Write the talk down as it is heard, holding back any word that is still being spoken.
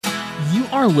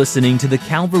are listening to the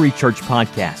Calvary Church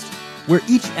podcast, where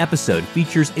each episode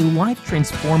features a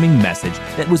life-transforming message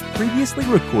that was previously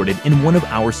recorded in one of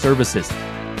our services.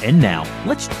 And now,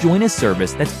 let's join a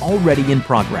service that's already in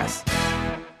progress.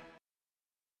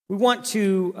 We want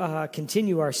to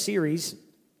continue our series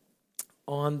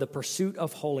on the pursuit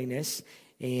of holiness,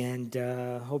 and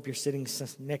hope you're sitting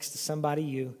next to somebody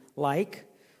you like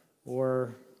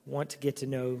or want to get to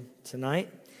know tonight.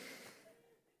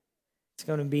 It's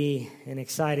going to be an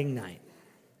exciting night.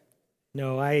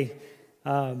 No,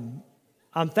 I'm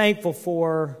thankful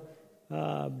for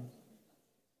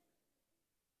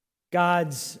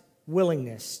God's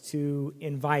willingness to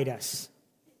invite us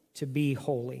to be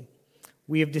holy.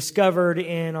 We have discovered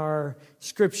in our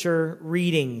scripture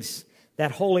readings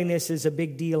that holiness is a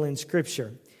big deal in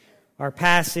Scripture. Our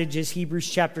passage is Hebrews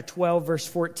chapter 12, verse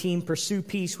 14. Pursue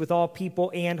peace with all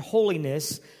people and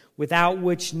holiness, without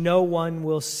which no one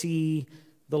will see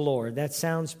the Lord. That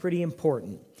sounds pretty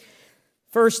important.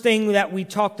 First thing that we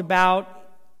talked about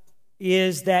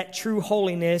is that true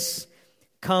holiness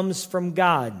comes from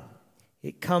God.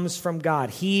 It comes from God.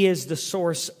 He is the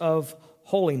source of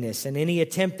holiness, and any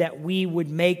attempt that we would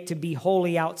make to be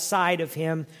holy outside of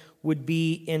Him would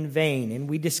be in vain. And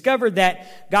we discovered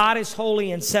that God is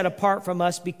holy and set apart from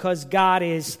us because God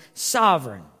is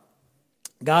sovereign.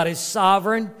 God is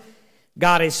sovereign,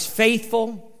 God is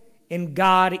faithful, and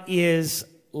God is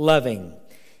loving.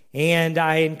 And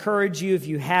I encourage you, if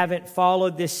you haven't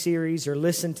followed this series or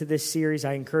listened to this series,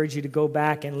 I encourage you to go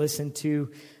back and listen to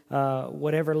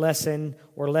whatever lesson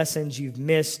or lessons you've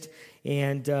missed.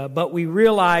 But we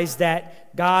realize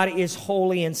that God is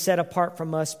holy and set apart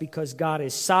from us because God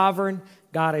is sovereign,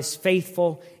 God is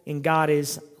faithful, and God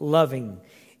is loving.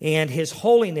 And His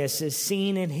holiness is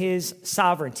seen in His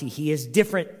sovereignty. He is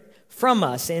different from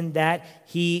us in that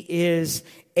He is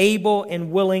able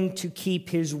and willing to keep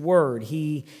His word.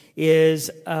 He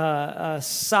is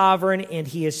sovereign, and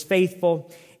He is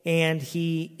faithful, and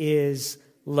He is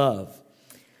love.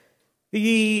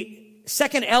 The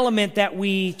second element that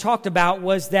we talked about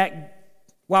was that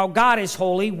while God is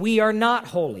holy, we are not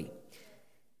holy.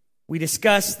 We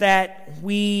discussed that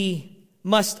we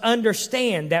must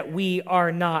understand that we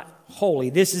are not holy.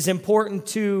 This is important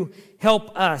to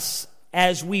help us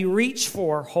as we reach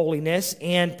for holiness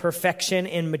and perfection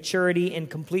and maturity and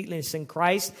completeness in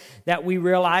Christ, that we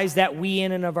realize that we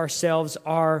in and of ourselves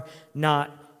are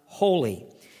not holy.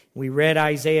 We read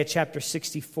Isaiah chapter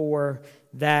 64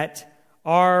 that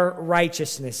our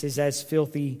righteousness is as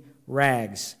filthy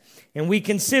rags. And we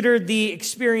considered the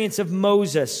experience of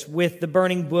Moses with the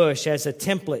burning bush as a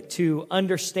template to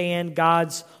understand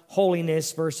God's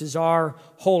holiness versus our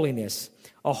holiness.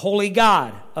 A holy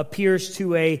God appears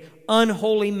to an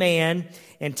unholy man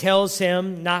and tells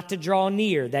him not to draw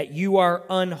near, that you are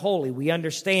unholy. We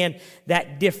understand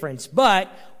that difference. But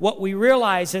what we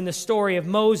realize in the story of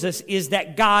Moses is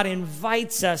that God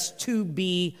invites us to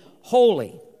be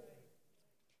holy.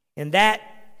 And that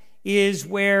is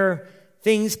where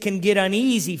things can get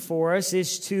uneasy for us,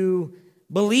 is to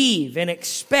believe and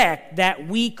expect that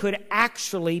we could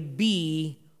actually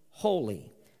be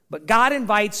holy. But God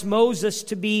invites Moses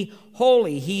to be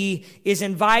holy. He is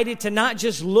invited to not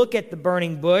just look at the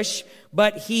burning bush,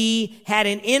 but he had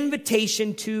an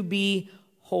invitation to be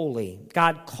holy.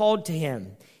 God called to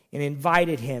him and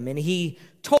invited him, and He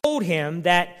told him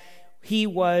that he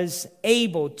was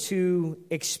able to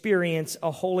experience a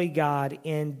holy God,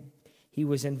 and he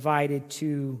was invited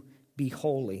to be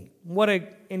holy. What an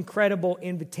incredible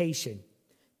invitation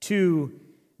to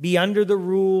be under the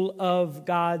rule of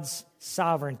God's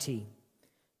sovereignty,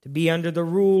 to be under the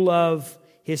rule of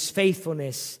His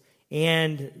faithfulness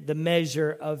and the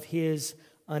measure of His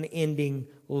unending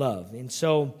love. And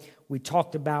so we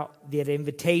talked about that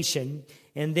invitation,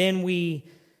 and then we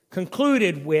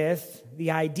concluded with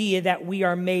the idea that we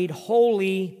are made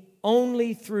holy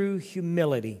only through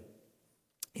humility.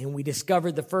 And we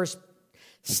discovered the first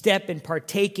step in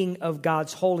partaking of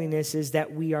God's holiness is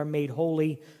that we are made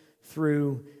holy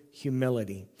through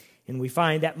humility. And we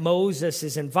find that Moses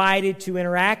is invited to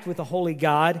interact with a holy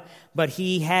God, but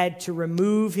he had to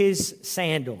remove his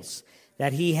sandals,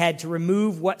 that he had to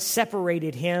remove what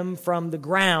separated him from the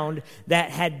ground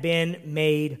that had been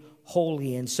made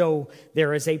holy. And so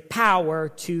there is a power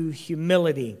to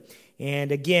humility.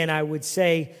 And again, I would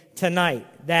say tonight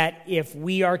that if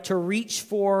we are to reach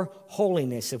for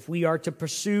holiness, if we are to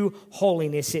pursue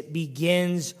holiness, it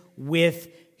begins with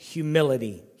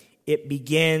humility. It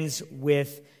begins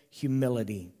with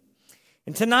humility.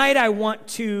 And tonight I want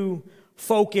to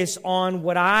focus on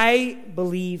what I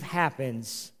believe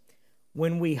happens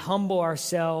when we humble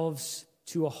ourselves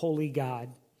to a holy God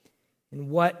And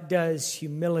what does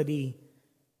humility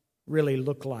really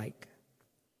look like?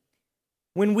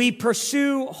 When we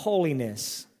pursue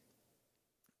holiness,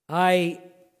 I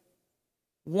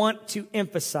want to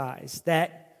emphasize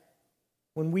that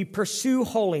when we pursue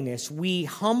holiness, we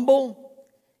humble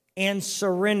and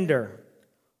surrender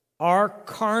our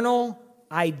carnal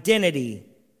identity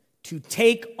to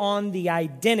take on the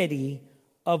identity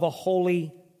of a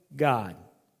holy God.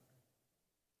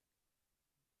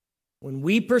 When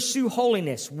we pursue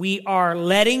holiness, we are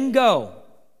letting go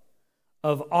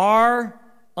of our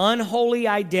unholy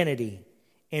identity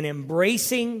and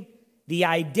embracing the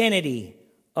identity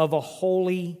of a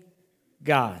holy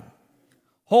God.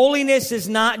 Holiness is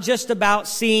not just about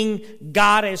seeing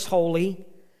God as holy,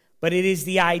 but it is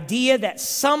the idea that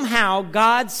somehow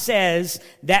God says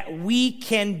that we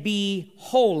can be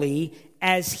holy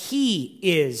as He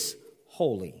is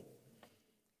holy.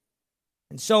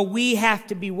 And so we have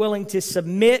to be willing to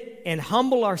submit and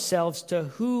humble ourselves to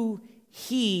who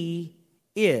He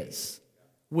is,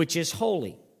 which is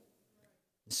holy.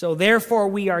 So therefore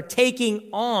we are taking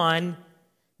on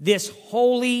this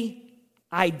holy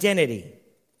identity.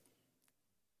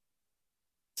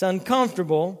 It's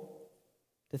uncomfortable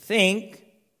to think,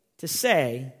 to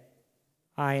say,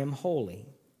 I am holy.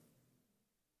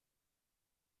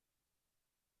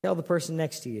 Tell the person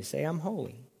next to you, say, I'm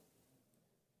holy.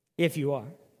 If you are.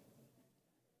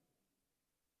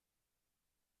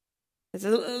 It's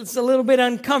a little bit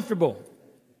uncomfortable.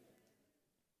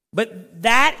 But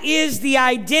that is the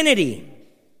identity.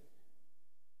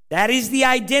 That is the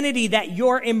identity that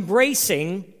you're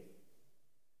embracing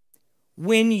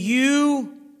when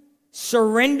you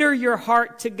surrender your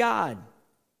heart to God.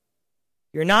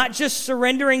 You're not just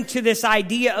surrendering to this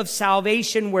idea of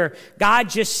salvation where God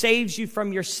just saves you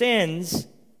from your sins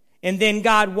and then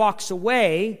God walks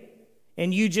away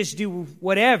and you just do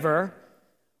whatever.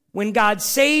 When God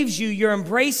saves you, you're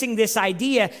embracing this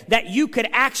idea that you could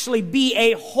actually be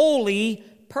a holy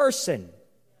person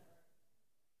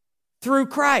through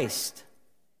Christ.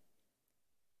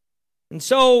 And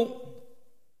so,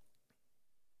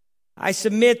 I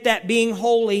submit that being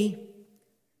holy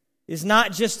is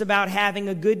not just about having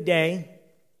a good day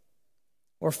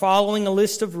or following a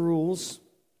list of rules.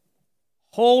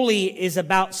 Holy is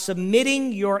about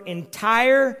submitting your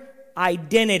entire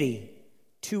identity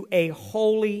to a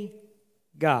holy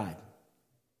God.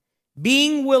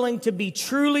 Being willing to be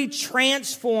truly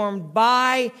transformed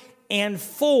by and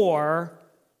for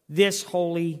this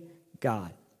holy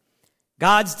God.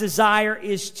 God's desire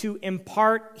is to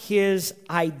impart His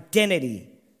identity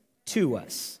to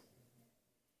us.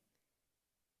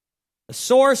 The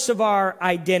source of our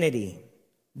identity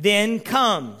then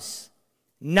comes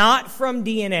not from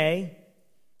DNA,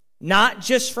 not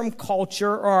just from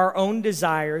culture or our own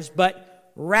desires,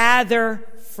 but rather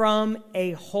from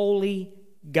a holy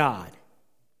God.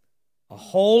 A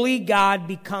holy God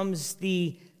becomes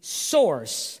the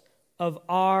source of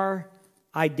our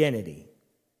identity.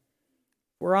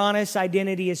 If we're honest,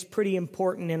 identity is pretty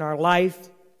important in our life.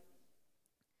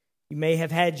 You may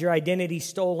have had your identity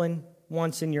stolen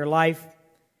once in your life,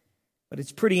 but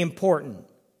it's pretty important.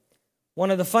 One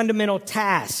of the fundamental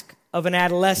tasks of an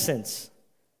adolescence,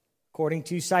 according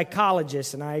to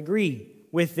psychologists, and I agree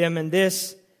with them in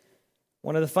this,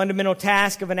 one of the fundamental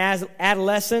tasks of an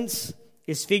adolescence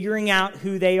is figuring out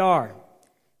who they are.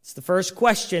 It's the first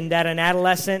question that an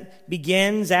adolescent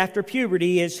begins after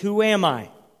puberty is, who am I?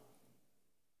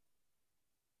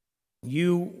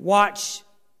 You watch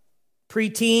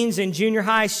preteens and junior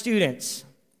high students,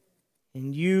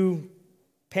 and you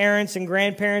parents and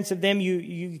grandparents of them,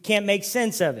 you can't make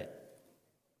sense of it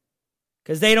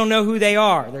because they don't know who they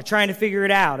are. They're trying to figure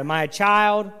it out. Am I a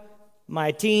child? Am I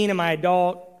a teen? Am I an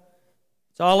adult?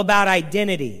 It's all about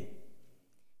identity.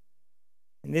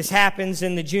 And this happens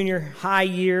in the junior high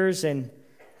years, and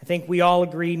I think we all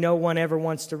agree no one ever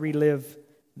wants to relive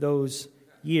those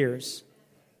years.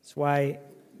 That's why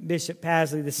Bishop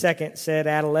Pasley II said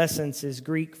adolescence is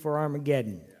Greek for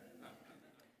Armageddon.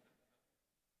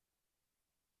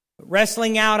 But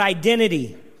wrestling out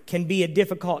identity can be a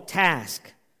difficult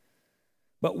task,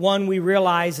 but one we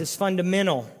realize is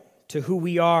fundamental to who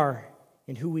we are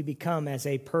and who we become as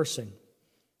a person.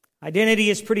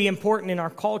 Identity is pretty important in our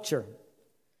culture.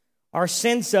 Our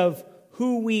sense of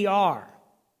who we are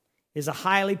is a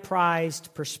highly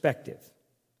prized perspective.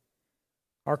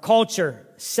 Our culture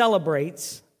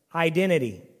celebrates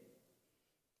identity.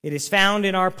 It is found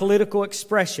in our political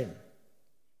expression.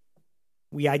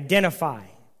 We identify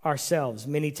ourselves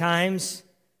many times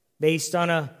based on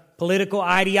a political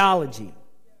ideology.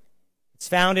 It's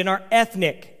found in our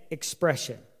ethnic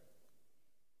expression.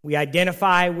 We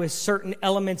identify with certain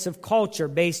elements of culture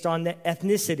based on the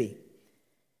ethnicity.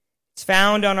 It's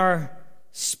found on our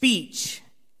speech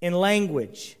and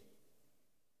language.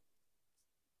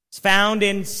 It's found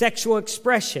in sexual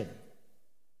expression.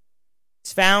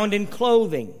 It's found in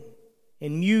clothing,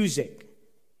 in music,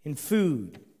 in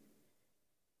food.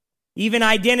 Even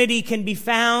identity can be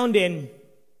found in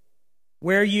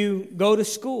where you go to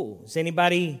school. Has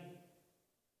anybody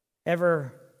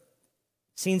ever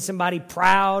seen somebody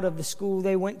proud of the school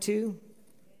they went to?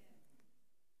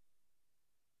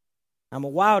 I'm a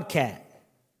Wildcat.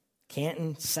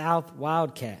 Canton South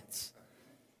Wildcats.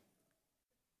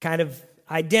 Kind of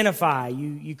identify.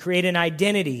 You create an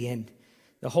identity, and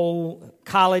the whole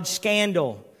college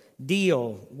scandal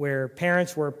deal where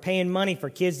parents were paying money for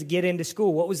kids to get into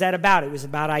school. What was that about? It was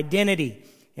about identity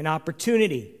and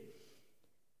opportunity.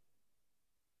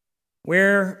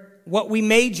 Where what we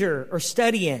major or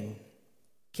study in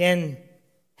can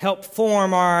help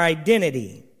form our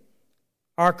identity,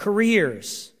 our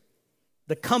careers,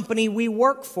 the company we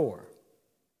work for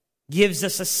gives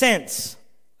us a sense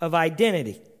of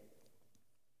identity.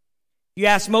 You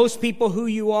ask most people who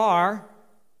you are,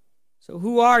 so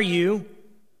who are you?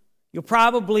 You'll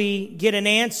probably get an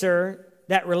answer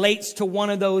that relates to one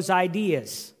of those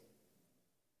ideas.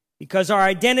 Because our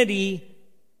identity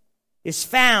is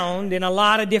found in a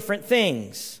lot of different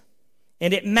things.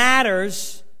 And it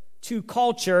matters to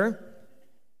culture.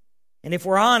 And if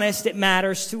we're honest, it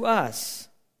matters to us.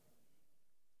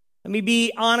 Let me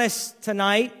be honest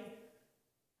tonight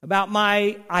about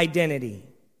my identity.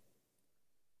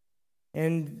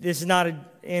 And this is not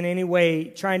in any way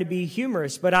trying to be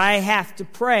humorous, but I have to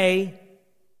pray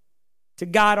to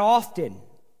God often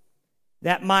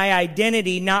that my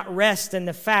identity not rest in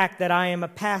the fact that I am a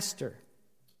pastor.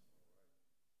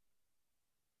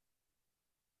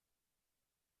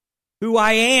 Who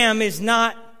I am is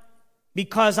not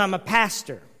because I'm a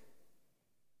pastor.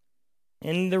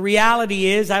 And the reality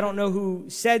is, I don't know who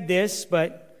said this,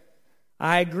 but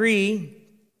I agree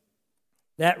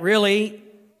that really,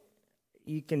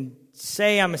 you can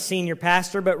say I'm a senior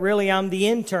pastor, but really I'm the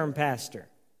intern pastor.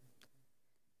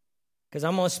 Because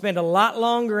I'm going to spend a lot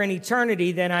longer in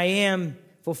eternity than I am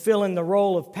fulfilling the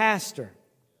role of pastor.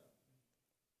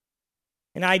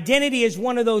 And identity is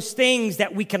one of those things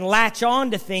that we can latch on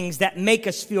to things that make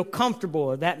us feel comfortable,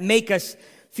 or that make us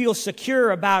feel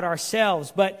secure about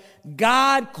ourselves. But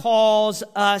God calls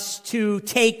us to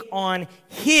take on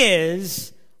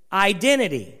His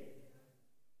identity.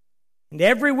 And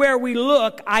everywhere we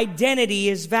look, identity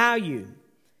is valued.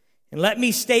 And let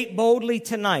me state boldly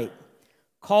tonight,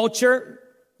 culture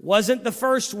wasn't the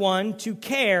first one to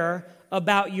care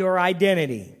about your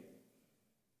identity.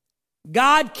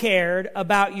 God cared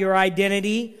about your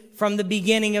identity from the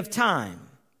beginning of time.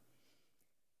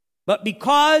 But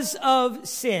because of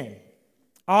sin,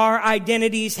 our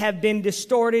identities have been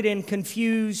distorted and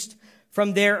confused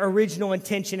from their original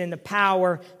intention and the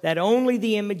power that only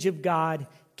the image of God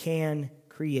can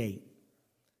create.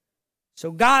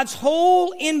 So God's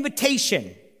whole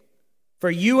invitation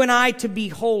for you and I to be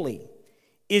holy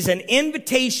is an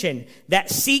invitation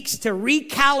that seeks to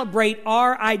recalibrate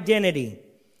our identity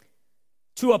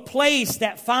to a place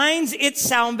that finds its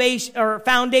salvation or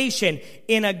foundation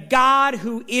in a God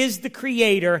who is the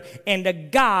creator and a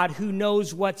God who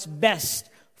knows what's best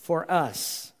for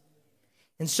us.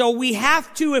 And so we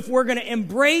have to, if we're going to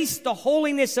embrace the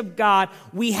holiness of God,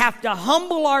 we have to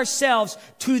humble ourselves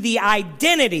to the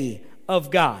identity of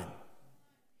God.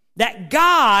 That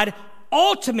God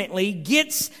ultimately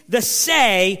gets the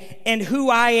say in who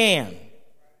I am.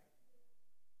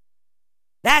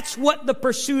 That's what the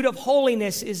pursuit of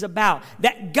holiness is about.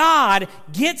 That God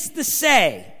gets the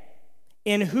say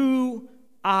in who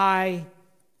I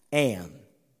am.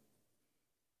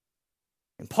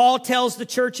 And Paul tells the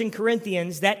church in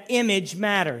Corinthians that image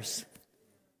matters.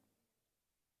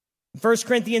 In 1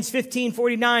 Corinthians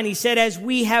 15:49, he said, as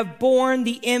we have borne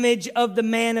the image of the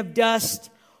man of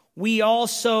dust, we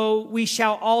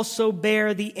shall also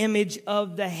bear the image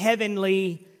of the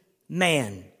heavenly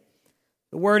man.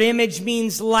 The word image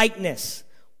means likeness.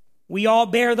 We all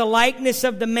bear the likeness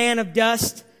of the man of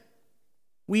dust.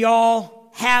 We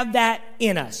all have that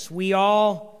in us. We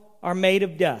all are made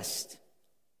of dust.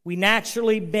 We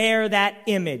naturally bear that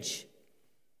image.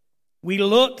 We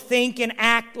look, think, and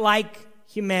act like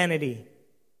humanity.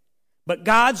 But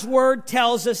God's word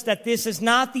tells us that this is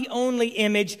not the only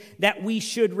image that we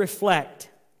should reflect.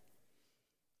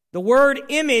 The word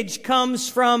image comes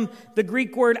from the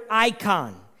Greek word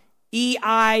icon.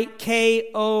 E-I-K-O-N,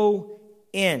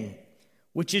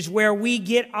 which is where we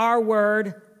get our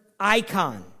word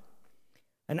icon.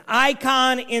 An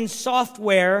icon in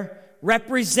software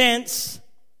represents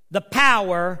the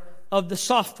power of the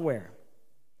software.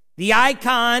 The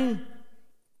icon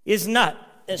is not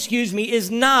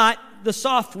the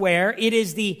software. It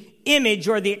is the image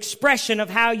or the expression of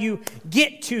how you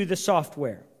get to the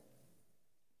software.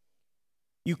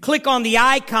 You click on the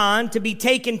icon to be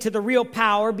taken to the real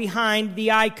power behind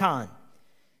the icon.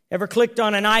 Ever clicked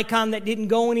on an icon that didn't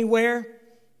go anywhere?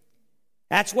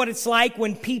 That's what it's like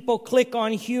when people click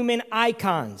on human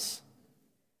icons.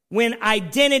 When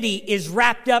identity is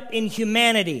wrapped up in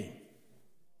humanity.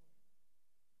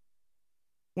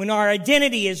 When our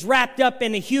identity is wrapped up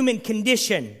in a human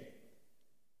condition,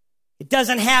 it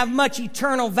doesn't have much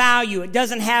eternal value. It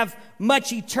doesn't have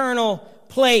much eternal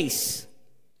place.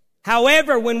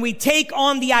 However, when we take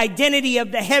on the identity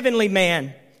of the heavenly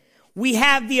man, we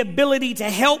have the ability to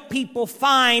help people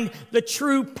find the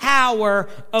true power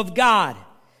of God.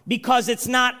 Because it's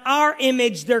not our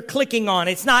image they're clicking on.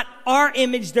 It's not our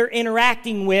image they're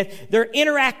interacting with. They're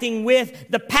interacting with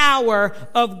the power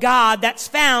of God that's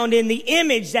found in the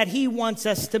image that He wants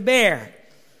us to bear.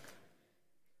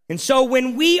 And so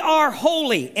when we are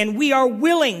holy and we are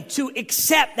willing to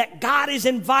accept that God is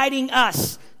inviting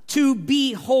us to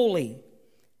be holy,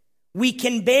 we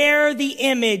can bear the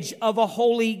image of a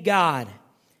holy God.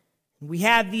 We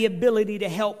have the ability to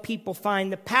help people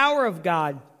find the power of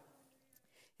God,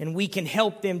 and we can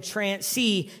help them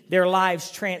see their lives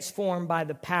transformed by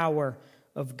the power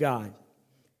of God.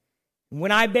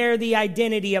 When I bear the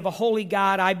identity of a holy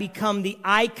God, I become the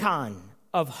icon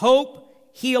of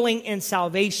hope, healing, and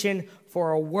salvation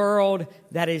for a world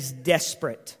that is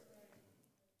desperate.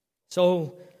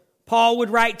 So Paul would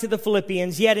write to the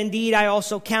Philippians, "Yet indeed I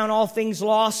also count all things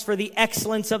lost for the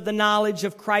excellence of the knowledge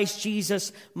of Christ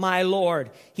Jesus my Lord."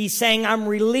 He's saying, I'm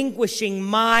relinquishing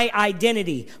my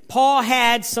identity. Paul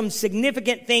had some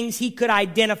significant things he could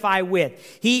identify with.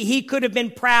 He could have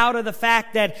been proud of the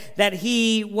fact that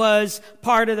he was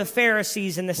part of the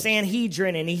Pharisees and the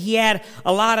Sanhedrin, and he had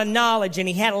a lot of knowledge and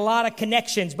he had a lot of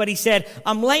connections. But he said,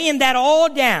 I'm laying that all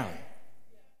down.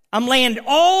 I'm laying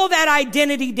all that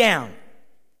identity down,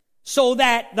 so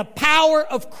that the power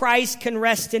of Christ can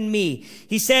rest in me.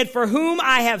 He said, for whom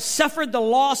I have suffered the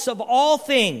loss of all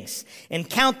things, and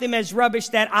count them as rubbish,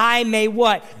 that I may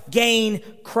what? Gain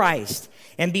Christ,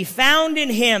 and be found in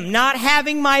Him, not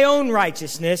having my own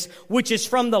righteousness, which is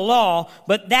from the law,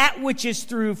 but that which is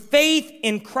through faith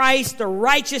in Christ, the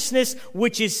righteousness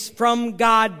which is from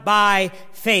God by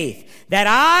faith, that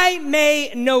I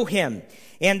may know Him,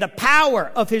 and the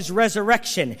power of His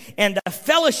resurrection, and the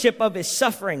fellowship of His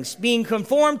sufferings, being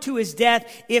conformed to His death,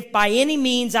 if by any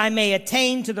means I may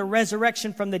attain to the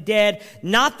resurrection from the dead.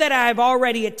 Not that I have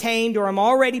already attained or am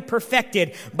already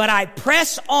perfected, but I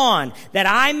press on, that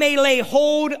I may lay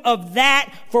hold of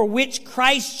that for which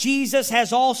Christ Jesus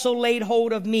has also laid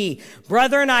hold of me.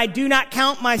 Brethren, I do not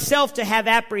count myself to have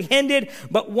apprehended,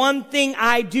 but one thing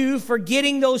I do,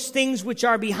 forgetting those things which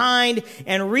are behind,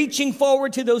 and reaching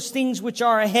forward to those things which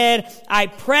are ahead, I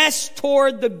press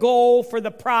toward the goal for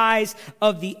the prize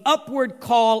of the upward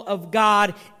call of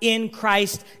God in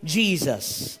Christ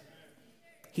Jesus.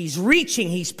 He's reaching,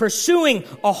 he's pursuing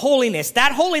a holiness.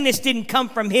 That holiness didn't come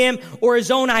from him or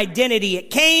his own identity.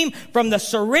 It came from the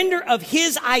surrender of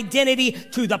his identity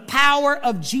to the power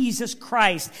of Jesus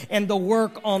Christ and the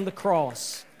work on the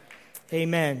cross.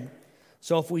 Amen.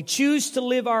 So if we choose to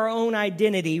live our own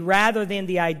identity rather than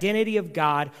the identity of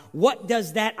God, what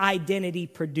does that identity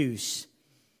produce?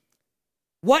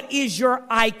 What is your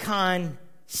icon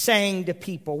saying to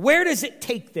people? Where does it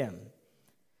take them?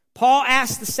 Paul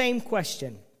asked the same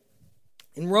question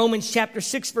in Romans chapter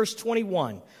 6, verse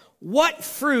 21. What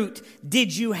fruit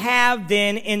did you have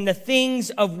then in the things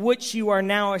of which you are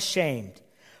now ashamed?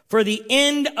 For the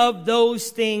end of those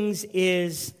things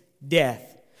is death.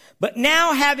 But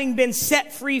now, having been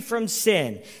set free from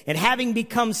sin and having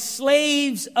become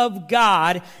slaves of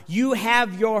God, you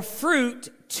have your fruit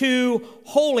to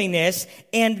holiness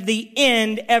and the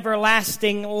end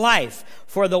everlasting life.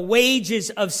 For the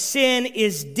wages of sin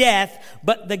is death,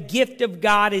 but the gift of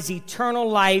God is eternal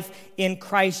life in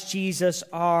Christ Jesus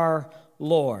our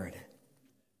Lord.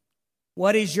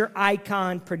 What is your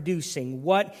icon producing?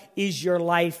 What is your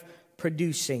life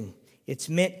producing? It's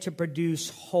meant to produce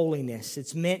holiness.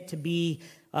 It's meant to be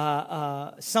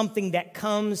something that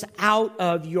comes out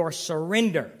of your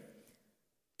surrender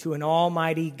to an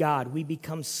almighty God. We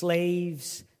become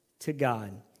slaves to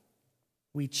God.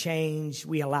 We change,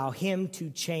 we allow Him to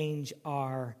change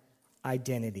our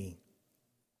identity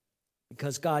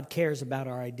because God cares about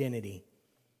our identity.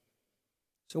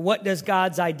 So what does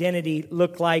God's identity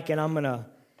look like? And I'm going to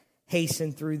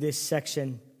hasten through this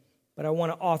section. but I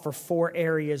want to offer 4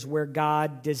 areas where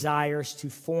God desires to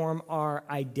form our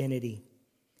identity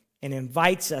and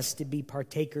invites us to be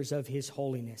partakers of His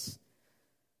holiness.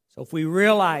 So if we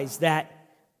realize that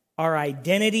our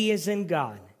identity is in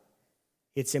God,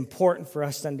 it's important for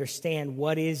us to understand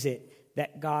what is it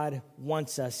that God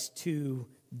wants us to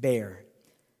bear.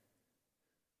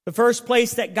 The first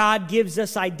place that God gives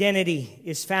us identity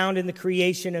is found in the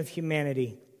creation of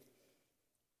humanity.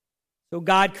 So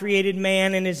God created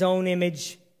man in His own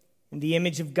image. In the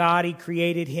image of God, He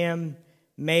created him,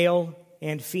 male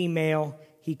and female,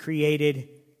 He created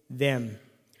them.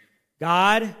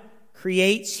 God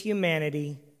creates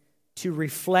humanity to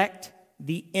reflect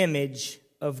the image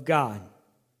of God.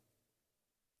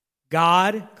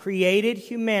 God created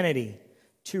humanity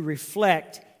to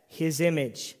reflect His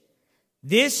image.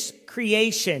 This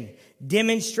creation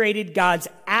demonstrated God's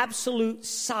absolute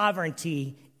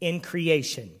sovereignty in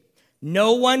creation.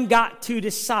 No one got to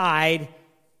decide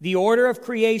the order of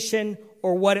creation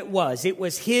or what it was. It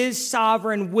was His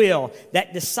sovereign will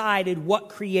that decided what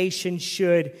creation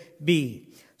should be.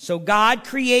 So God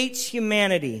creates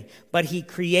humanity, but He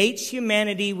creates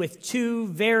humanity with 2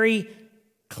 very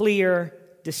clear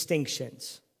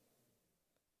distinctions.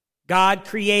 God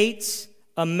creates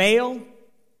a male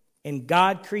and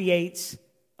God creates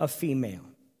a female.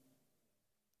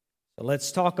 So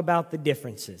let's talk about the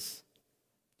differences.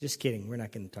 Just kidding, we're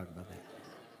not going to talk about that.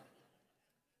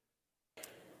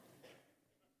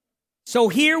 So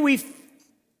here we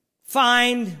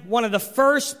find one of the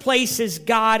first places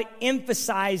God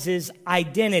emphasizes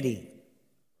identity.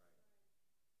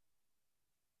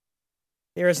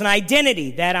 There is an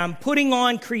identity that I'm putting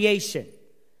on creation,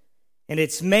 and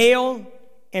it's male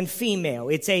and female.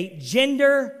 It's a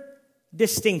gender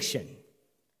distinction.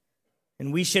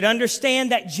 And we should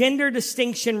understand that gender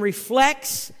distinction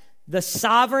reflects the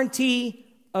sovereignty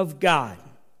of God.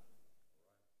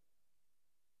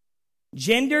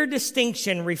 Gender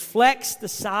distinction reflects the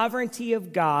sovereignty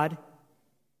of God,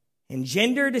 and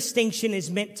gender distinction is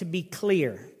meant to be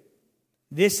clear.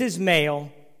 This is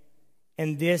male,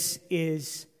 and this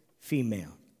is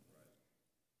female.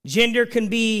 Gender can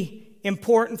be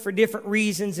important for different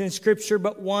reasons in Scripture,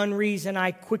 but one reason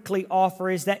I quickly offer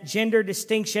is that gender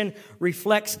distinction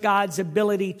reflects God's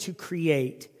ability to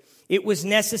create. It was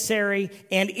necessary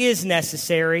and is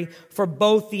necessary for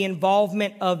both the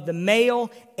involvement of the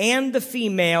male and the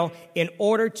female in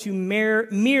order to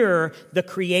mirror the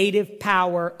creative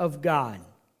power of God.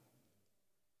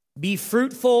 Be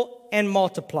fruitful and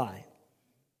multiply.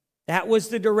 That was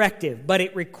the directive, but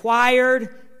it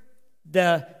required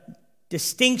the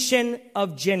distinction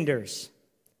of genders.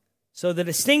 So the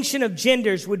distinction of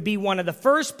genders would be one of the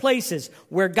first places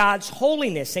where God's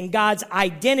holiness and God's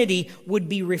identity would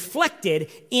be reflected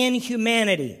in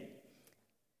humanity.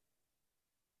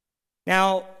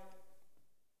 Now,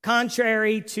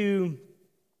 contrary to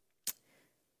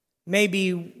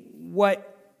maybe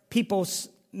what people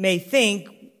may think,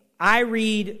 I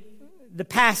read the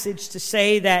passage to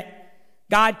say that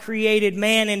God created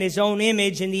man in His own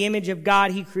image. In the image of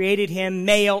God, He created him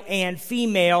male and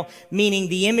female, meaning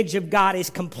the image of God is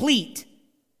complete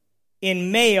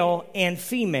in male and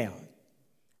female.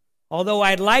 Although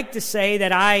I'd like to say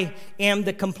that I am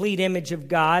the complete image of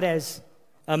God as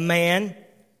a man,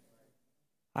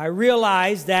 I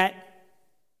realize that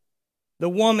the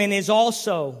woman is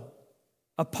also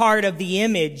a part of the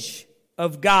image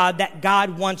of God that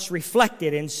God wants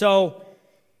reflected. And so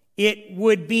it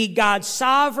would be God's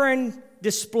sovereign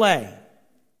display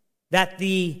that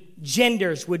the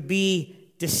genders would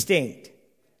be distinct.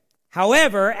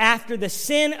 However, after the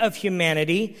sin of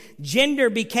humanity,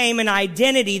 gender became an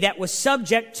identity that was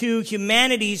subject to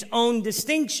humanity's own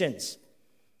distinctions.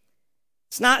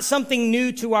 It's not something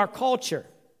new to our culture.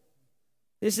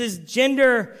 This is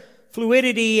gender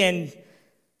fluidity, and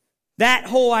that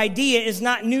whole idea is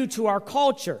not new to our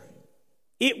culture.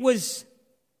 It was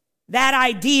that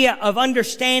idea of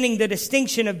understanding the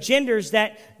distinction of genders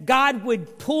that God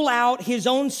would pull out His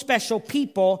own special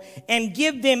people and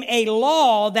give them a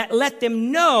law that let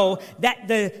them know that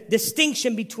the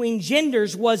distinction between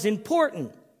genders was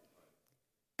important.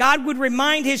 God would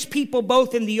remind His people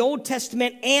both in the Old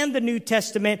Testament and the New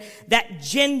Testament that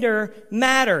gender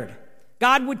mattered.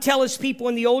 God would tell His people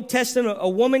in the Old Testament, a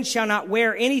woman shall not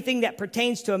wear anything that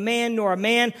pertains to a man, nor a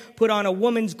man put on a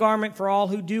woman's garment, for all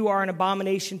who do are an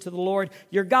abomination to the Lord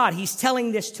your God. He's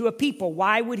telling this to a people.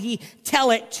 Why would He tell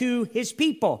it to His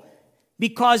people?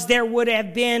 Because there would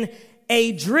have been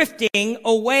a drifting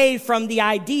away from the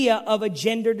idea of a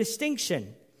gender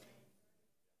distinction.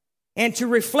 And to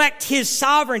reflect His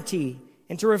sovereignty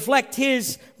and to reflect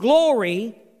His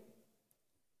glory,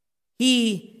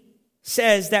 He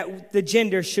says that the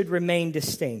gender should remain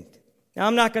distinct. Now,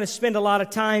 I'm not going to spend a lot of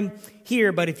time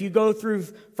here, but if you go through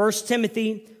 1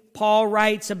 Timothy, Paul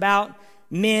writes about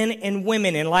men and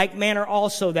women, in like manner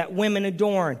also that women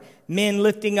adorn, men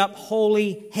lifting up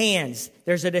holy hands.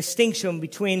 There's a distinction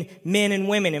between men and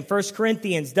women. In 1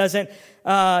 Corinthians, does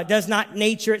not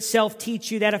nature itself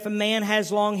teach you that if a man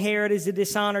has long hair, it is a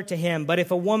dishonor to him? But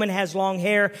if a woman has long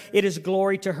hair, it is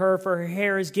glory to her, for her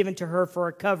hair is given to her for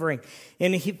a covering.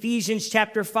 In Ephesians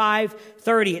chapter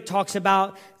 5:30, it talks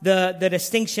about the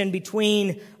distinction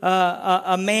between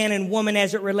a man and woman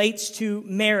as it relates to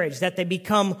marriage, that they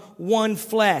become one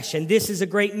flesh. And this is a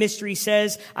great mystery,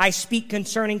 says, I speak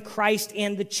concerning Christ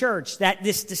and the church, that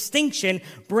this distinction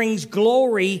brings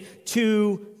glory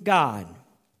to God.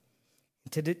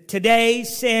 Today,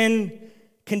 sin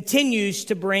continues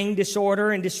to bring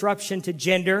disorder and disruption to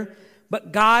gender,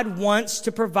 but God wants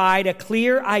to provide a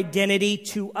clear identity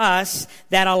to us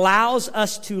that allows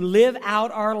us to live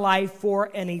out our life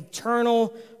for an eternal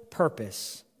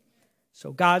purpose.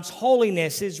 So God's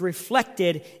holiness is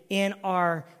reflected in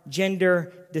our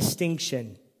gender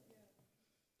distinction.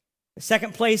 The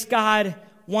second place God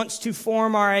wants to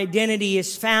form our identity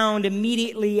is found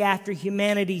immediately after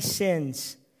humanity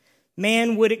sins.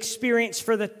 Man would experience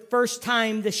for the first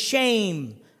time the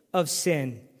shame of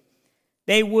sin.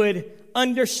 They would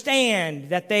understand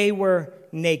that they were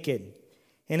naked.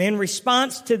 And in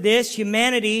response to this,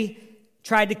 humanity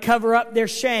tried to cover up their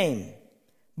shame.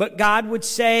 But God would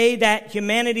say that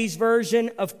humanity's version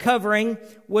of covering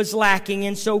was lacking,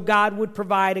 and so God would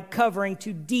provide a covering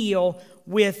to deal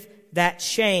with that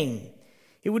shame.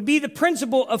 It would be the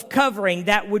principle of covering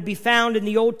that would be found in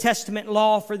the Old Testament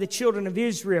law for the children of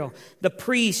Israel. The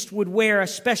priest would wear a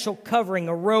special covering,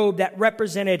 a robe that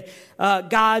represented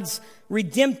God's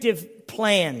redemptive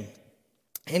plan.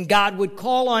 And God would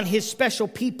call on his special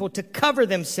people to cover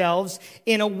themselves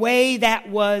in a way that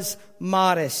was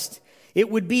modest. It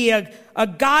would be a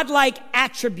godlike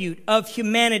attribute of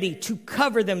humanity to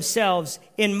cover themselves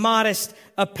in modest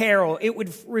apparel. It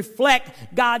would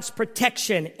reflect God's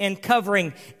protection and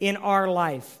covering in our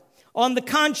life. On the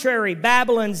contrary,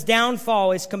 Babylon's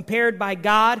downfall is compared by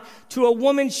God to a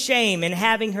woman's shame in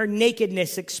having her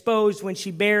nakedness exposed when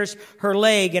she bares her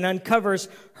leg and uncovers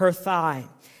her thigh.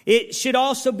 It should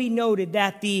also be noted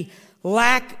that the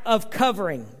lack of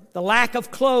covering, the lack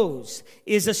of clothes,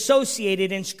 is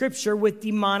associated in Scripture with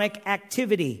demonic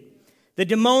activity. The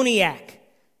demoniac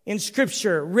in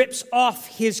Scripture rips off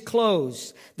his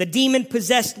clothes. The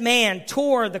demon-possessed man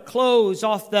tore the clothes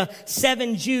off the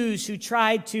 7 Jews who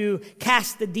tried to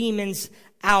cast the demons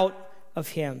out of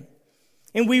him.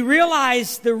 And we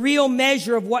realize the real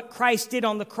measure of what Christ did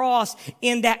on the cross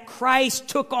in that Christ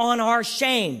took on our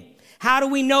shame. How do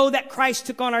we know that Christ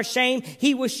took on our shame?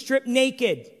 He was stripped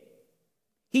naked.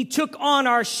 He took on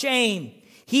our shame.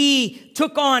 He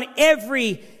took on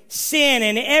every sin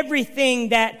and everything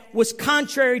that was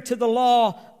contrary to the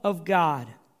law of God.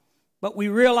 But we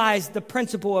realize the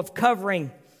principle of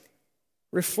covering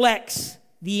reflects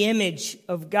the image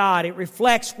of God. It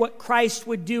reflects what Christ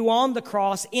would do on the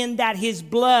cross in that his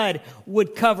blood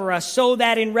would cover us, so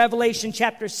that in Revelation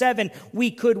chapter 7 we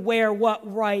could wear what?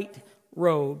 White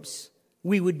robes.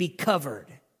 We would be covered.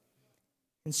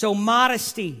 And so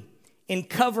modesty in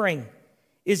covering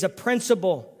is a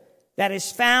principle that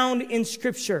is found in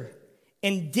Scripture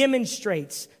and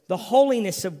demonstrates the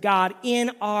holiness of God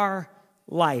in our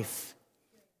life.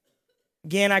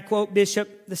 Again, I quote Bishop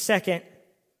II,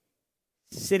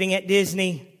 sitting at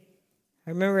Disney.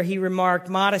 I remember he remarked,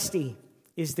 "Modesty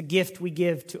is the gift we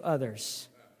give to others."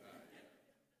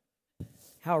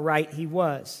 How right he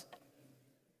was.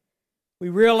 We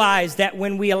realize that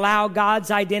when we allow God's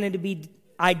identity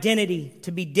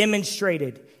to be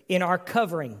demonstrated in our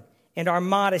covering and our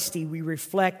modesty, we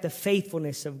reflect the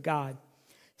faithfulness of God.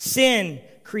 Sin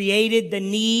created the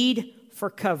need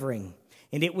for covering,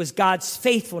 and it was God's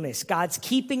faithfulness, God's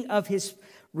keeping of his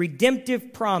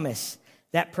redemptive promise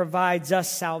that provides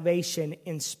us salvation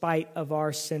in spite of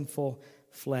our sinful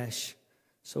flesh.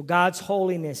 So God's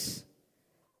holiness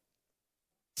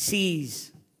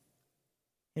sees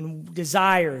and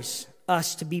desires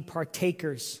us to be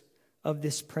partakers of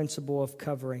this principle of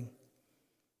covering.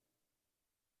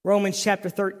 Romans chapter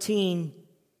 13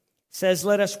 says,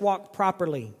 "Let us walk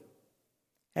properly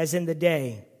as in the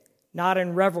day, not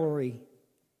in revelry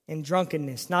and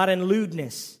drunkenness, not in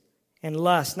lewdness and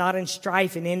lust, not in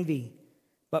strife and envy,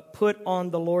 but put on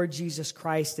the Lord Jesus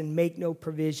Christ and make no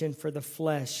provision for the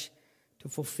flesh to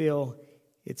fulfill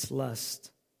its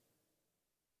lust."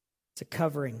 It's a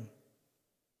covering.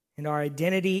 And our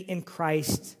identity in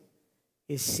Christ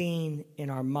is seen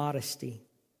in our modesty.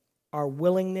 our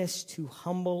willingness to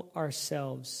humble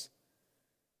ourselves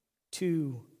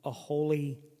to a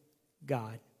holy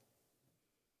God.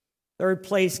 Third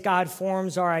place, God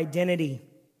forms our identity.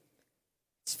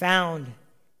 It's found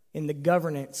in the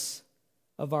governance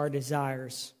of our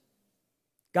desires.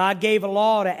 God gave a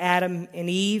law to Adam and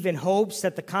Eve in hopes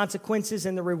that the consequences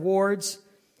and the rewards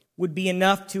would be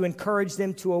enough to encourage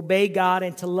them to obey God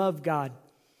and to love God.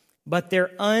 But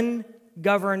their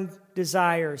ungoverned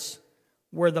desires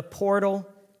were the portal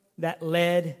that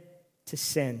led to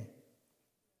sin.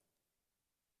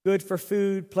 Good for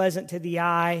food, pleasant to the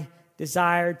eye,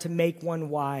 desired to make one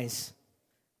wise.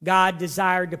 God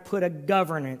desired to put a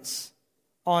governance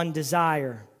on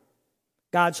desire.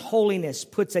 God's holiness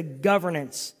puts a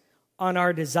governance on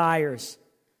our desires.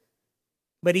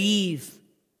 But Eve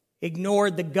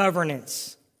ignored the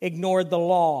governance, ignored the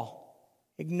law,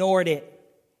 ignored it,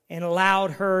 and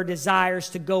allowed her desires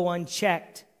to go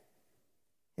unchecked,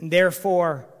 and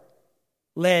therefore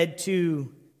led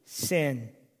to sin.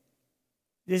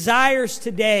 Desires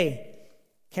today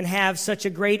can have such a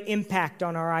great impact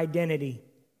on our identity.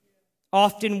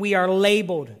 Often we are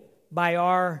labeled by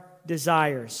our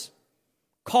desires.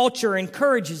 Culture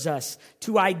encourages us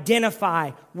to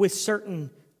identify with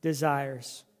certain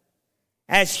desires.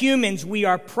 As humans, we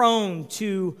are prone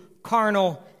to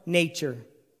carnal nature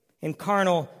and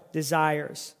carnal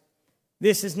desires.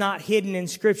 This is not hidden in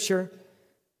Scripture.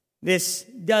 This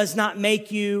does not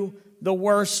make you the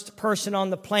worst person on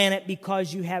the planet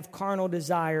because you have carnal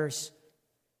desires.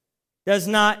 Does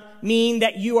not mean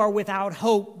that you are without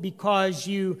hope because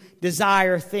you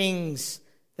desire things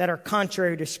that are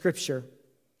contrary to Scripture.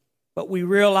 But we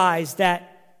realize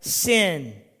that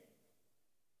sin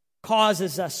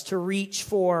causes us to reach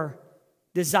for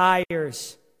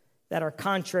desires that are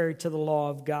contrary to the law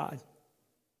of God.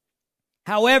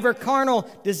 However, carnal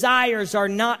desires are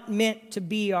not meant to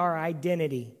be our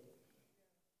identity.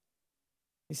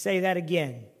 Let me say that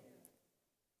again.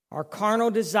 Our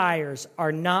carnal desires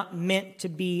are not meant to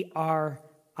be our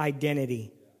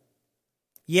identity.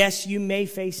 Yes, you may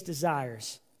face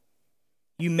desires.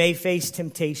 You may face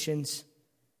temptations.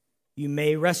 You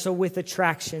may wrestle with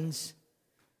attractions.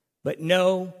 But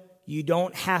no, you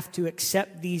don't have to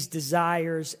accept these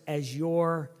desires as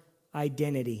your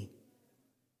identity.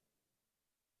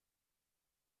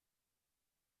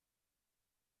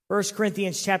 1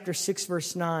 Corinthians chapter 6,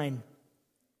 verse 9.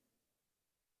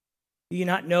 Do you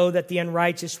not know that the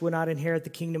unrighteous will not inherit the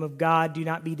kingdom of God? Do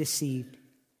not be deceived.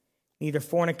 Neither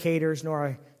fornicators,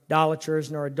 nor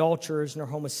idolaters, nor adulterers, nor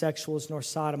homosexuals, nor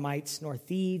sodomites, nor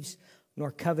thieves,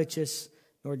 nor covetous,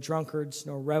 nor drunkards,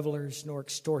 nor revelers, nor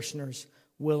extortioners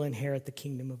will inherit the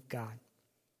kingdom of God.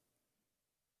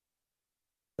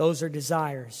 Those are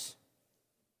desires.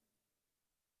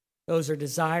 Those are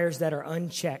desires that are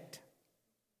unchecked.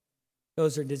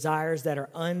 Those are desires that are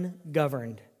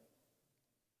ungoverned.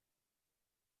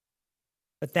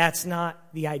 But that's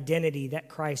not the identity that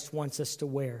Christ wants us to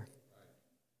wear.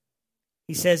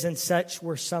 He says, and such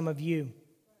were some of you.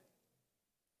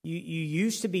 You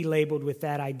used to be labeled with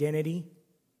that identity,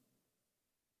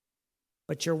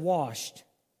 but you're washed.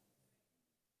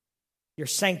 You're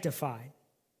sanctified.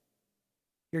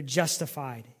 You're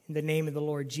justified in the name of the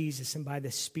Lord Jesus and by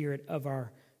the Spirit of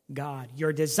our God.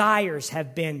 Your desires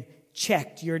have been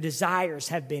checked. Your desires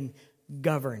have been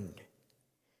governed.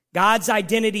 God's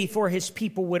identity for His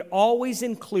people would always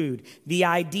include the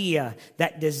idea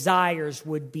that desires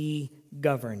would be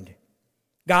governed.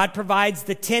 God provides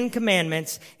the 10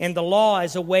 commandments and the law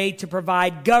as a way to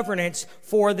provide governance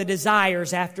for the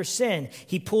desires after sin.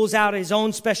 He pulls out His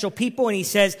own special people and He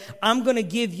says, I'm going to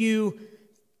give you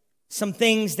some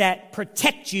things that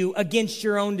protect you against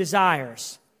your own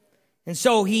desires. And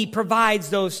so He provides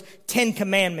those 10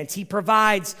 commandments. He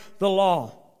provides the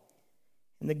law.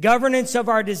 And the governance of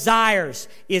our desires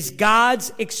is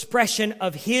God's expression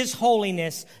of His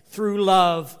holiness through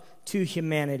love to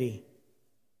humanity.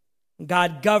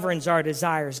 God governs our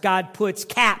desires. God puts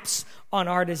caps on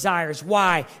our desires.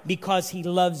 Why? Because He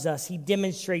loves us. He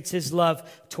demonstrates His love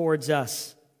towards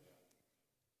us.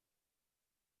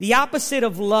 The opposite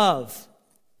of love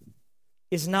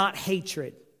is not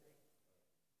hatred.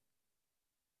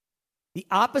 The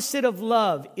opposite of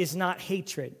love is not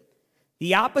hatred.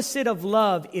 The opposite of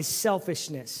love is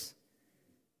selfishness.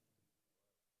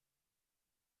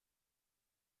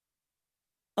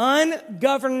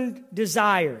 Ungoverned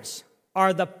desires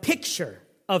are the picture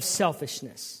of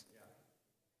selfishness.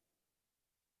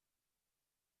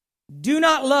 Do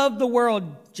not love the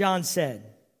world, John said,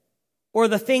 or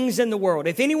the things in the world.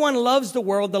 If anyone loves the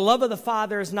world, the love of the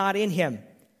Father is not in him.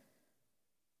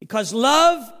 Because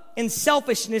love and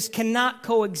selfishness cannot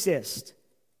coexist.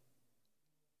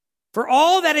 For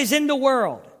all that is in the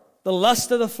world, the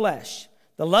lust of the flesh,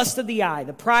 the lust of the eye,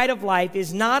 the pride of life,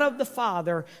 is not of the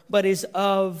Father, but is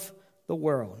of the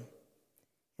world.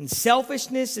 And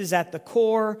selfishness is at the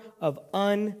core of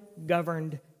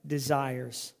ungoverned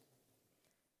desires.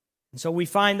 And so we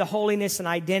find the holiness and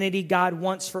identity God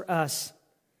wants for us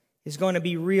is going to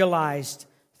be realized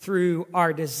through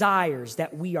our desires,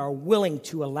 that we are willing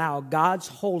to allow God's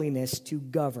holiness to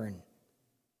govern.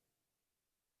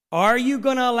 Are you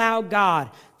going to allow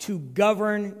God to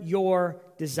govern your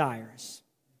desires?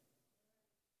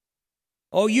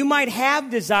 Oh, you might have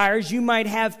desires, you might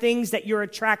have things that you're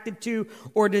attracted to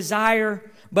or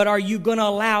desire, but are you going to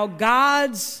allow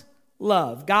God's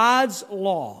love, God's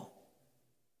law,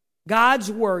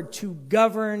 God's word to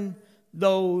govern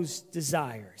those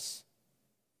desires?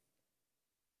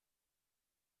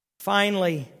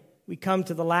 Finally, we come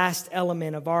to the last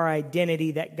element of our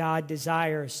identity that God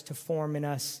desires to form in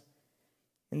us,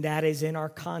 and that is in our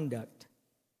conduct.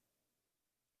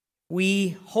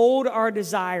 We hold our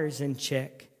desires in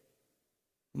check.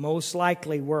 Most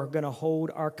likely, we're going to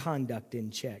hold our conduct in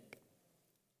check.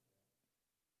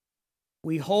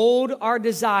 We hold our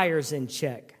desires in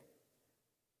check.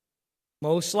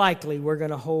 Most likely, we're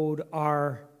going to hold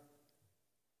our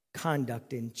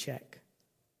conduct in check.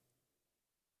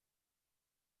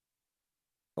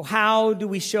 So how do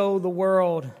we show the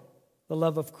world the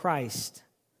love of Christ?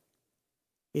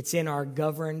 It's in our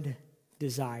governed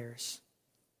desires.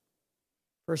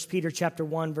 1 Peter chapter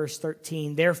 1, verse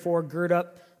 13. Therefore, gird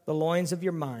up the loins of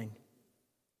your mind.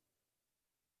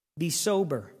 Be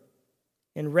sober,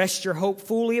 and rest your hope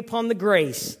fully upon the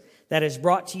grace that is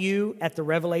brought to you at the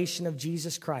revelation of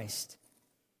Jesus Christ.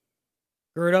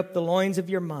 Gird up the loins of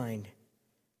your mind.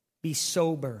 Be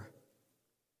sober.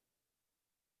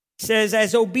 It says,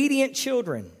 as obedient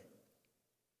children,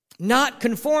 not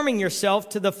conforming yourself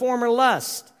to the former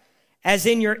lust, as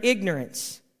in your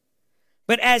ignorance,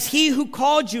 but as he who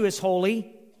called you is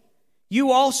holy,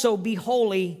 you also be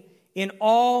holy in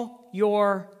all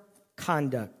your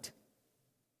conduct.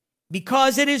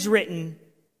 Because it is written,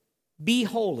 be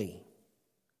holy,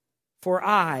 for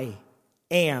I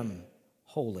am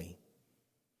holy.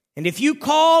 And if you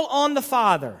call on the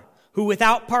Father, who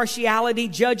without partiality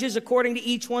judges according to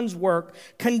each one's work,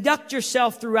 conduct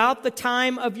yourself throughout the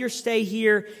time of your stay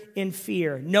here in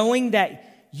fear, knowing that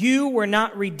you were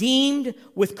not redeemed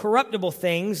with corruptible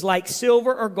things like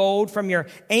silver or gold from your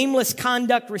aimless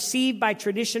conduct received by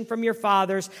tradition from your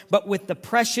fathers, but with the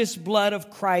precious blood of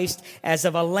Christ as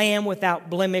of a lamb without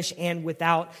blemish and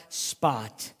without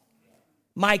spot.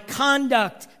 My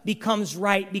conduct becomes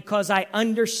right because I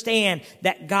understand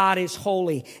that God is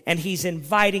holy and He's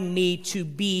inviting me to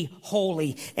be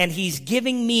holy, and He's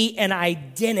giving me an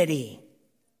identity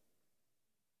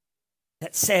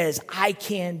that says I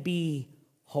can be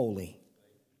holy.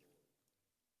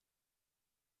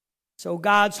 So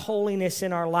God's holiness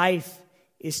in our life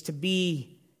is to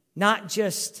be not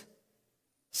just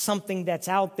something that's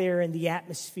out there in the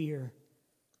atmosphere,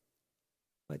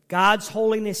 but God's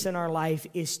holiness in our life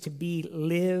is to be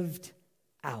lived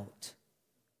out.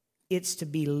 It's to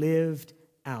be lived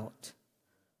out.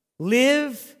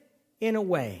 Live in a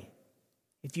way.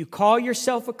 If you call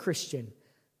yourself a Christian,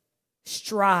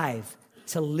 strive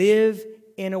to live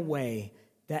in a way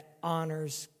that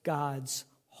honors God's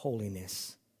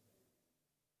holiness.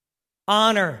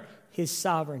 Honor His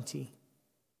sovereignty.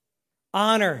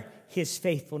 Honor His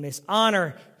faithfulness.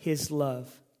 Honor His love.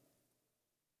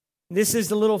 This is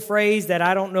the little phrase that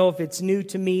I don't know if it's new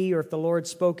to me or if the Lord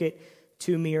spoke it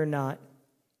to me or not.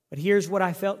 But here's what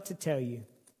I felt to tell you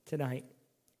tonight.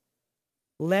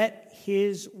 Let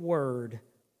His word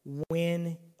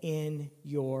win in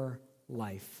your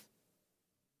life.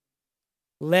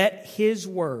 Let His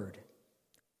word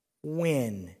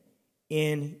win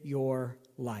in your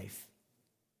life.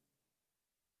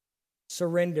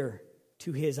 Surrender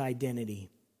to His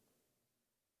identity.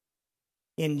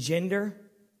 In gender,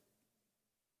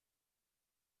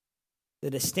 the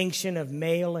distinction of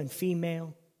male and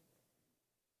female,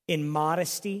 in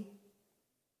modesty,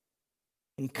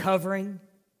 in covering,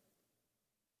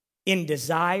 in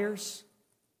desires,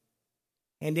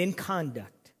 and in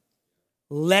conduct.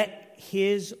 Let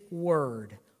His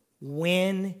word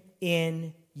win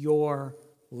in your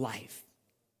life.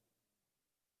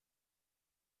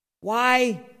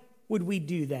 Why would we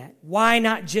do that? Why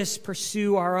not just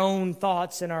pursue our own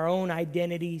thoughts and our own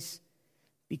identities?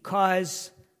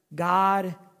 Because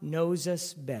God knows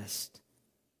us best,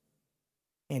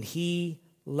 and He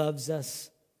loves us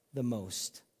the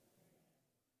most.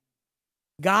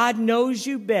 God knows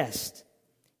you best,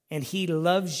 and He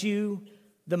loves you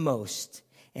the most.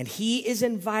 And He is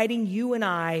inviting you and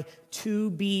I to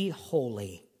be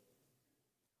holy.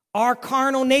 Our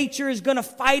carnal nature is going to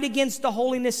fight against the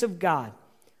holiness of God.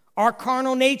 Our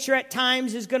carnal nature at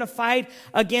times is going to fight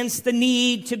against the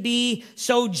need to be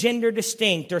so gender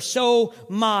distinct or so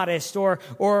modest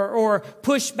or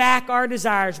push back our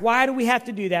desires. Why do we have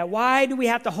to do that? Why do we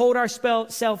have to hold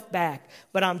ourselves back?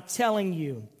 But I'm telling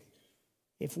you,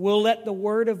 if we'll let the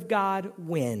Word of God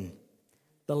win,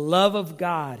 the love of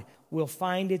God will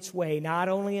find its way not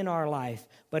only in our life,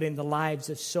 but in the lives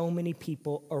of so many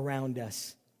people around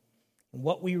us. And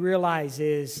what we realize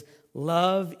is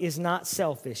love is not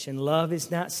selfish and love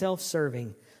is not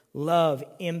self-serving. Love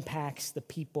impacts the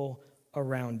people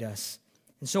around us.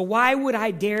 And so why would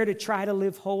I dare to try to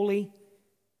live holy?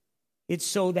 It's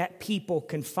so that people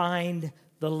can find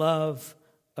the love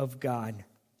of God.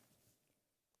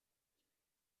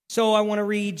 So I want to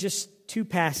read just 2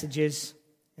 passages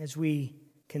as we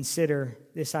consider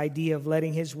this idea of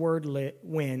letting His Word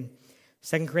win.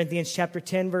 2 Corinthians chapter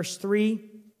 10, verse 3.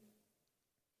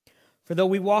 For though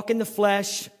we walk in the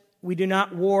flesh, we do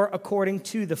not war according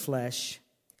to the flesh.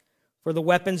 For the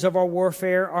weapons of our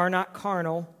warfare are not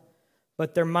carnal,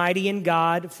 but they're mighty in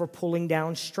God for pulling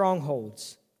down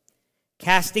strongholds,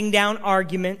 casting down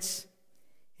arguments,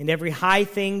 and every high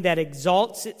thing that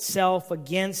exalts itself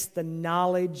against the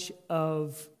knowledge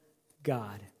of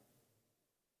God.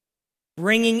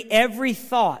 Bringing every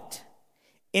thought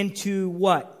into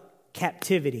what?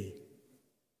 Captivity.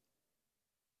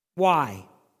 Why?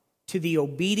 To the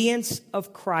obedience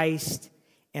of Christ,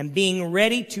 and being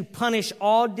ready to punish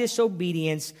all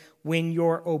disobedience when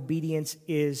your obedience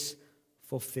is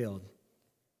fulfilled.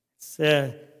 It's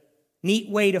a neat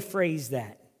way to phrase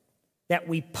that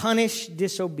we punish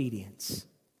disobedience.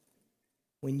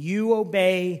 When you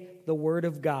obey the Word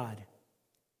of God,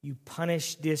 you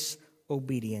punish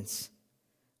disobedience.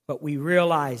 But we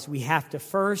realize we have to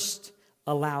first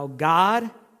allow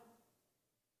God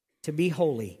to be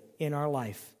holy in our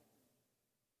life.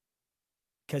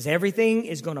 Because everything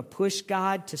is going to push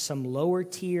God to some lower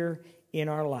tier in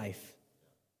our life.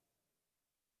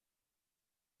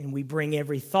 And we bring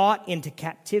every thought into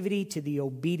captivity to the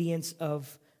obedience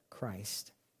of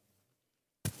Christ.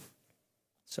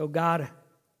 So God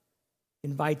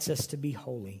invites us to be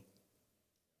holy.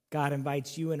 God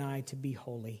invites you and I to be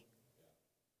holy.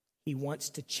 He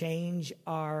wants to change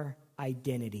our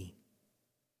identity.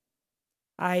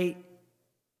 I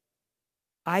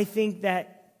think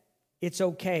that it's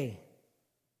okay.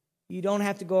 You don't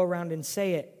have to go around and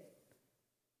say it.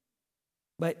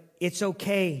 But it's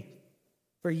okay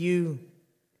for you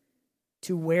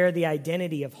to wear the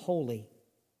identity of holy.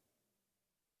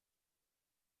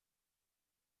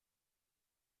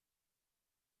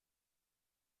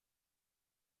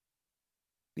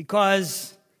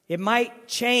 Because it might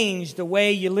change the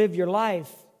way you live your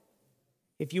life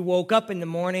if you woke up in the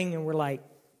morning and were like,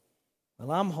 well,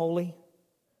 I'm holy.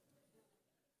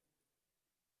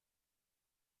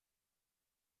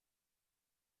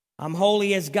 I'm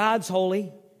holy as God's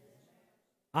holy.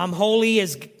 I'm holy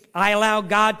as I allow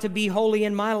God to be holy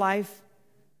in my life.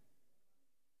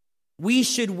 We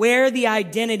should wear the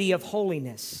identity of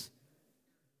holiness.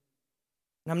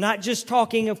 And I'm not just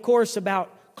talking, of course,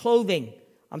 about clothing.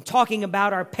 I'm talking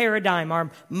about our paradigm.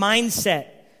 Our mindset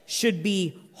should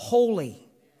be holy.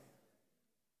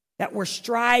 That we're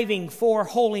striving for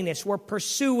holiness. We're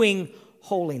pursuing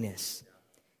holiness.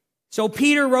 So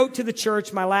Peter wrote to the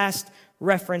church, my last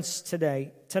reference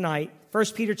tonight, 1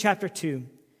 Peter chapter 2.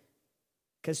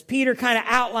 Because Peter kind of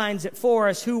outlines it for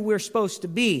us who we're supposed to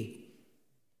be.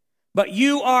 But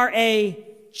you are a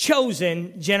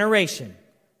chosen generation.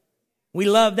 We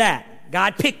love that.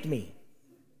 God picked me.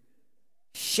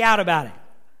 Shout about it.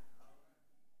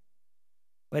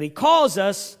 But He calls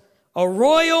us a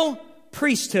royal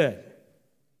priesthood.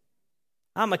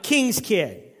 I'm a king's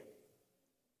kid.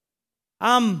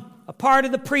 I'm a part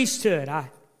of the priesthood. I'm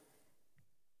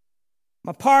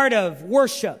a part of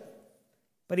worship.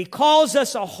 But He calls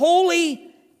us a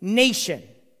holy nation,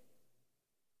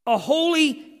 a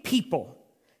holy people,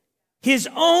 His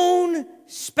own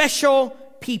special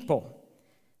people,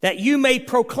 that you may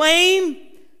proclaim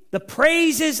the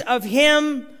praises of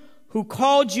Him who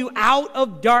called you out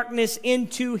of darkness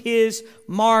into His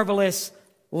marvelous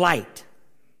light.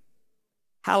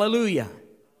 Hallelujah.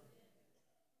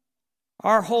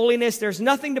 Our holiness, there's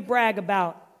nothing to brag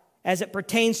about as it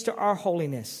pertains to our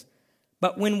holiness.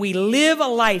 But when we live a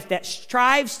life that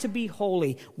strives to be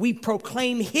holy, we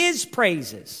proclaim His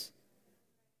praises,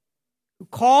 who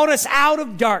called us out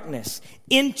of darkness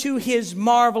into His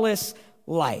marvelous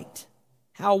light.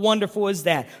 How wonderful is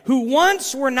that? Who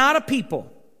once were not a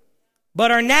people,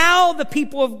 but are now the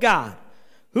people of God,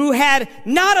 who had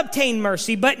not obtained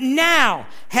mercy, but now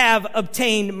have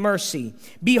obtained mercy.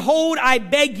 Behold, I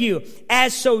beg you,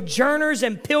 as sojourners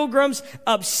and pilgrims,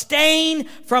 abstain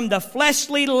from the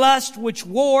fleshly lust which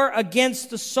war against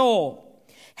the soul,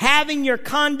 having your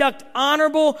conduct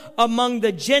honorable among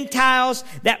the Gentiles,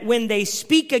 that when they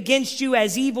speak against you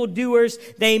as evildoers,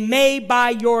 they may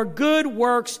by your good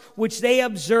works which they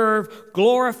observe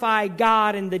glorify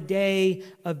God in the day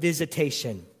of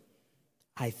visitation.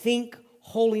 I think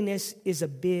holiness is a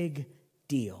big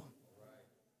deal.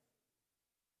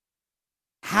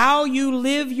 How you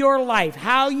live your life,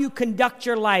 how you conduct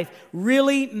your life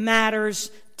really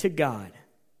matters to God.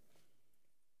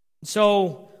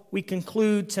 So we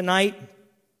conclude tonight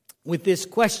with this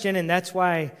question, and that's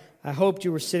why I hoped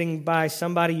you were sitting by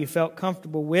somebody you felt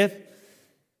comfortable with.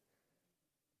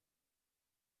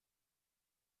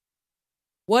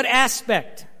 What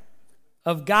aspect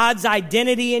of God's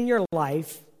identity in your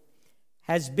life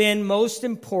has been most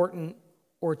important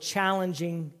or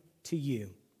challenging to you?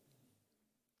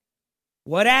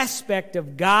 What aspect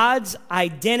of God's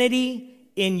identity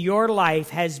in your life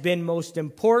has been most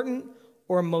important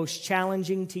or most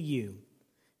challenging to you?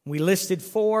 We listed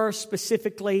 4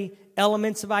 specifically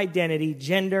elements of identity: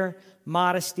 gender,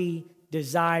 modesty,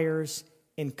 desires,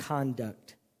 and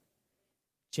conduct.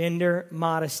 Gender,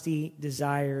 modesty,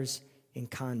 desires,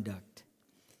 and conduct.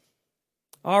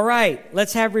 All right,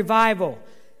 let's have revival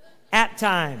at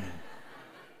time.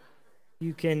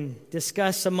 You can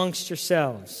discuss amongst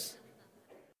yourselves.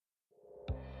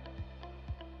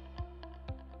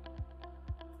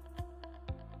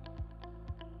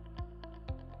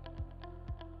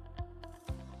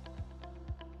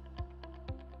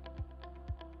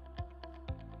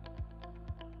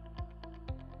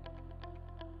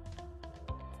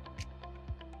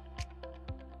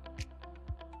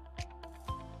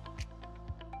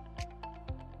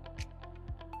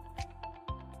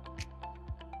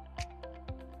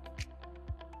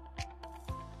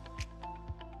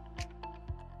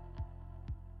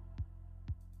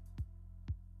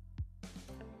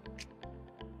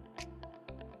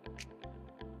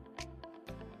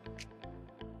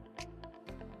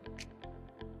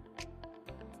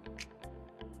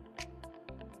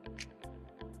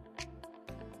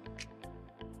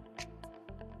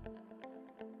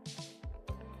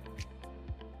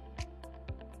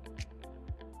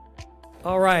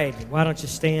 All right, why don't you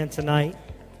stand tonight?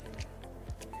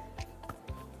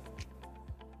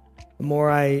 The more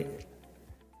I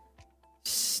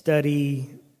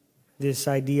study this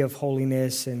idea of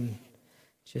holiness and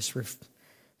just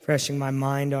refreshing my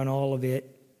mind on all of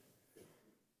it,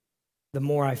 the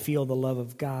more I feel the love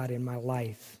of God in my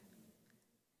life.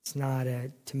 It's not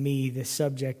to me, the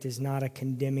subject is not a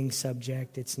condemning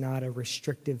subject. It's not a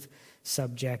restrictive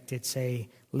subject. It's a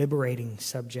liberating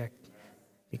subject.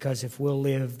 Because if we'll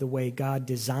live the way God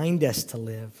designed us to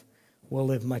live, we'll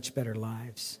live much better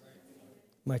lives.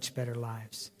 Much better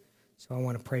lives. So I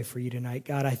want to pray for you tonight.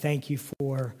 God, I thank you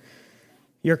for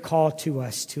your call to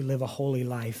us to live a holy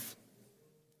life.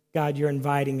 God, you're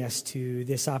inviting us to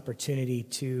this opportunity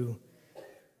to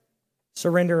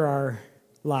surrender our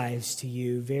lives to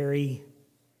you very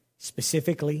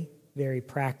specifically, very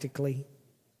practically,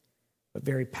 but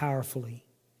very powerfully.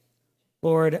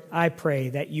 Lord, I pray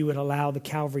that you would allow the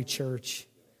Calvary Church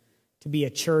to be a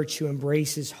church who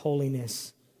embraces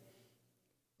holiness,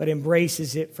 but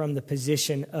embraces it from the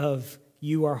position of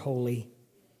you are holy,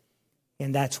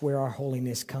 and that's where our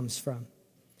holiness comes from.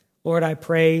 Lord, I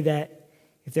pray that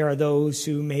if there are those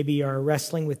who maybe are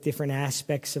wrestling with different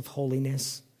aspects of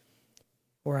holiness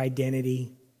or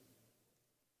identity,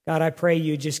 God, I pray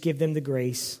you just give them the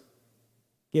grace,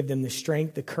 give them the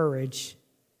strength, the courage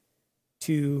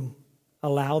to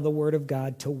allow the Word of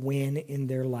God to win in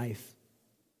their life.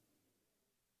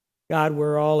 God,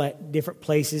 we're all at different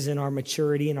places in our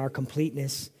maturity and our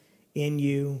completeness in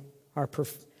you, our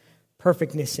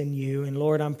perfectness in you. And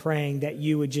Lord, I'm praying that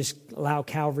you would just allow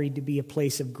Calvary to be a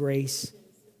place of grace,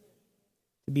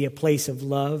 to be a place of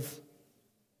love.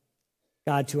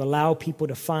 God, to allow people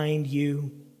to find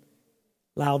you,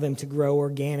 allow them to grow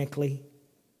organically.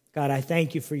 God, I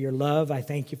thank you for your love. I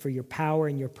thank you for your power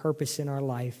and your purpose in our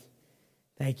life.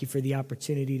 Thank you for the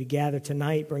opportunity to gather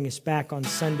tonight. Bring us back on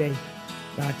Sunday,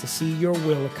 God, to see your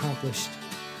will accomplished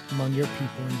among your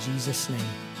people. In Jesus' name,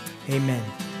 amen.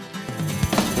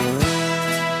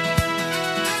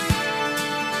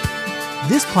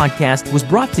 This podcast was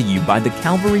brought to you by the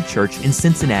Calvary Church in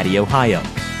Cincinnati, Ohio.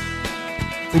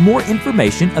 For more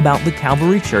information about the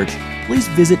Calvary Church, please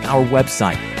visit our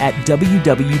website at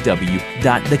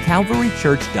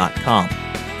www.thecalvarychurch.com.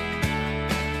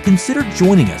 consider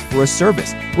joining us for a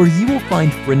service where you will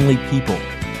find friendly people,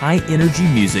 high-energy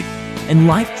music, and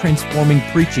life-transforming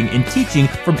preaching and teaching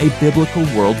from a biblical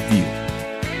worldview.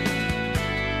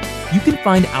 You can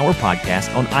find our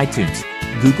podcast on iTunes,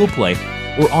 Google Play,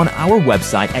 or on our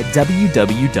website at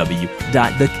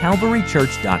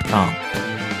www.thecalvarychurch.com.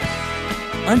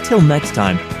 Until next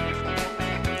time,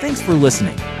 thanks for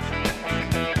listening.